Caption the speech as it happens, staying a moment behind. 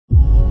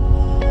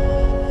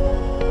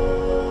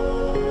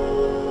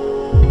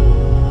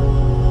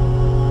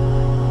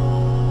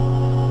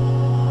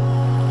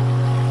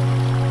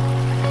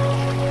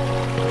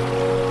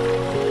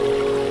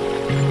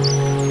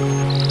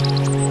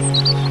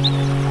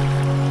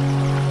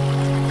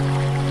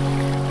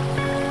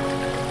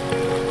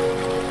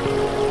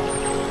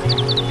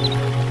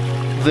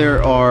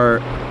there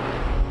are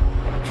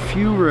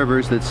few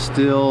rivers that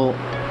still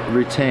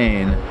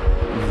retain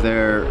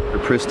their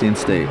pristine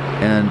state,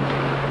 and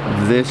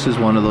this is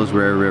one of those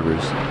rare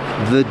rivers.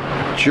 The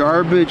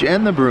Jarbidge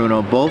and the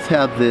Bruneau both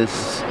have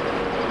this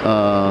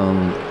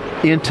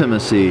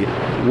intimacy.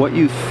 What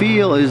you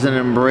feel is an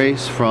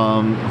embrace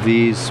from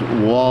these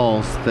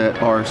walls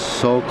that are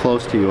so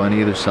close to you on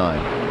either side,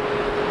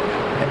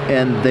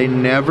 and they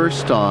never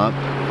stop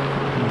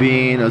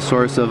being a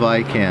source of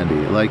eye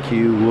candy. Like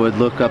you would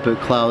look up at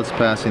clouds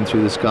passing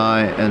through the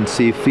sky and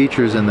see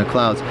features in the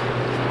clouds.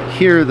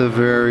 Here the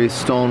very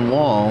stone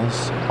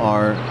walls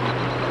are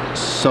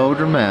so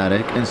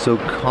dramatic and so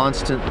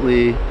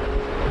constantly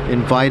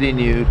inviting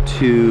you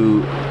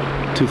to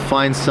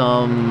find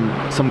some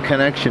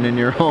connection in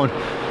your own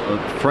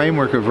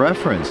framework of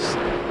reference.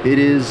 It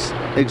is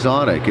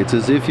exotic. It's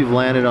as if you've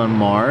landed on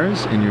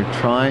Mars and you're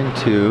trying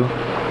to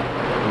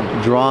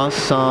draw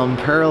some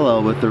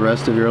parallel with the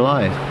rest of your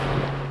life.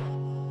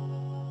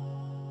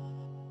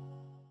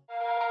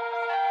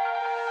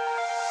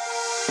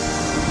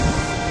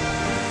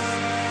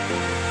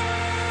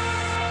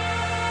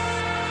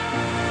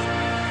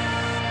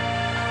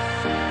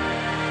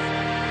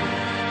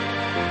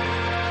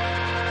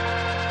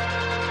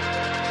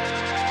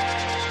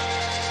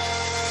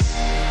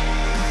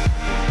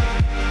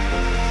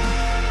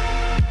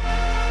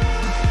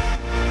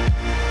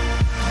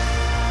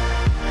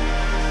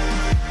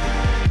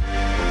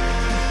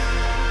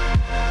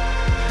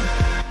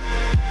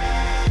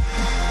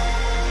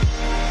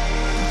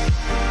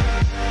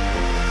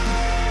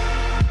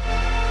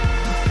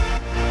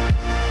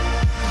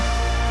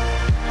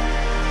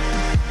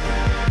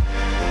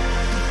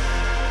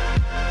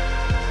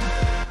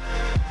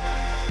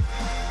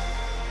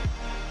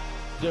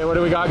 Jay, what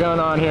do we got going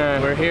on here?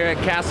 We're here at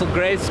Castle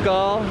Grey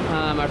Skull,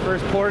 our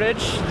first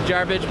portage, the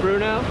Jarbidge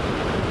Bruneau.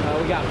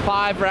 We got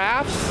 5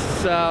 rafts,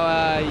 so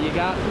you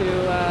got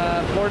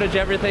to portage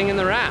everything in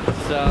the raft.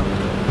 So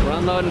we're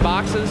unloading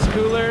boxes,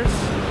 coolers,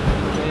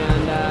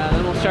 and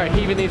then we'll start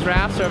heaving these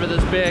rafts over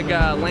this big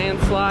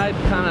landslide,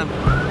 kind of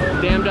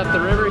dammed up the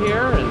river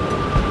here, and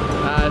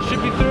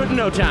should be through it in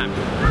no time.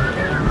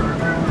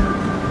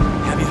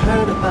 Have you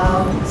heard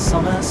about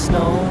summer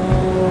snow?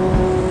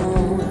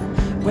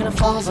 When it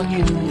falls on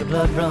you, your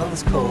blood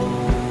runs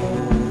cold.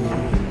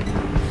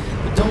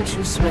 But don't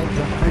you sweat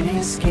your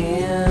pretty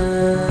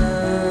skin,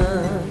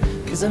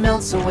 'cause it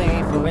melts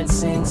away for it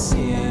sinks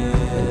in.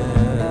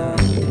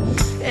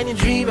 And you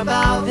dream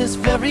about this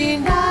very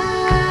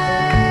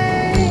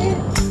night,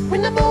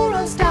 when the moon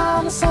runs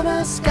down the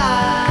summer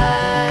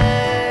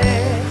sky.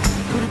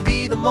 Could it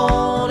be the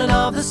morning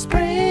of the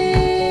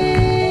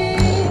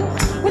spring,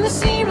 when the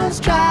sea runs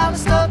dry and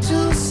start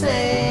to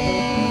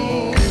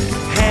sing?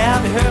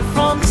 Have you heard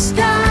from the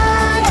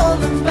sky all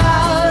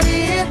about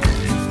it?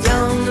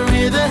 Down the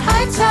river,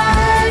 high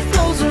tide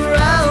flows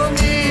around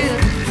it.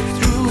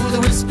 Through the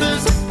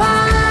whispers of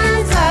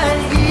pines, I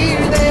hear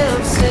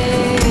them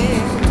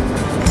sing.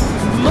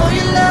 The more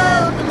you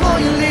love, the more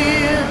you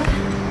live.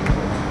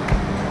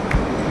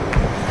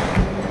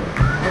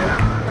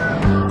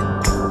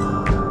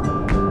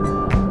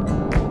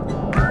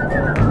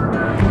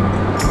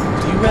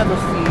 Do you ever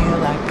feel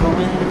like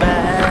going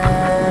back?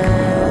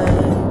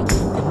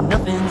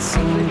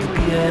 Seemed to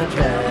be a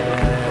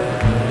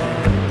drag,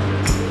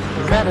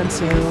 right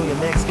until your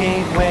legs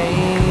gave way,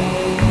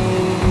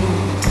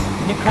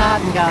 and you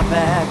cried and got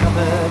back up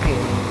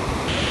again.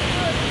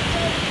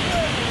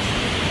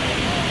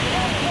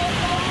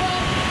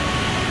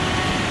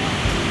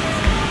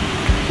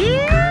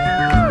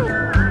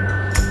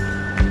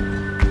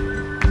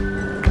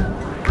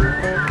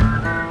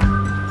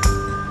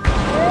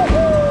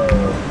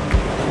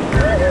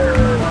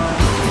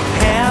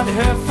 Have you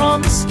heard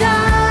from the sky?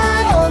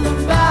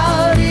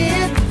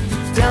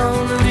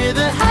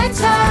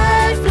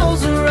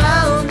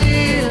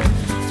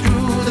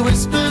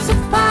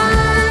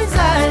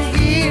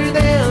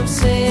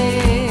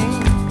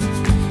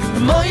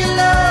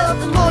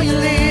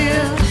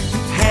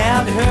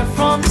 Have you heard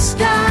from the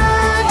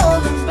sky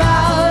all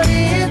about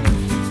it?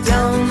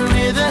 Down the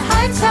river,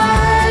 high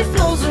tide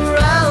flows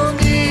around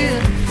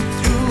it.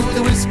 Through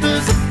the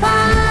whispers of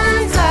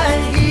pines, I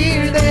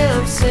hear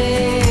them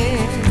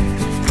sing.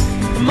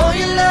 The more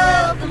you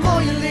love, the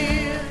more you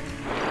live.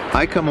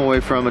 I come away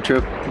from a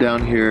trip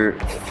down here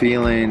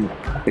feeling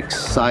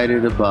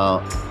excited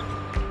about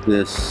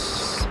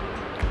this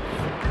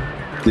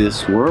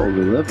world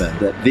we live in,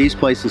 that these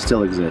places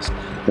still exist,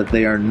 that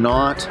they are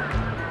not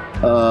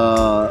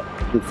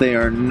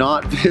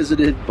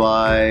visited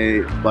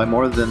by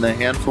more than the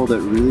handful that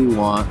really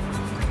want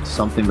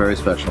something very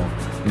special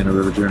in a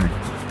river journey.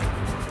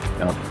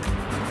 Yeah,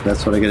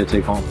 that's what I get to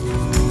take home.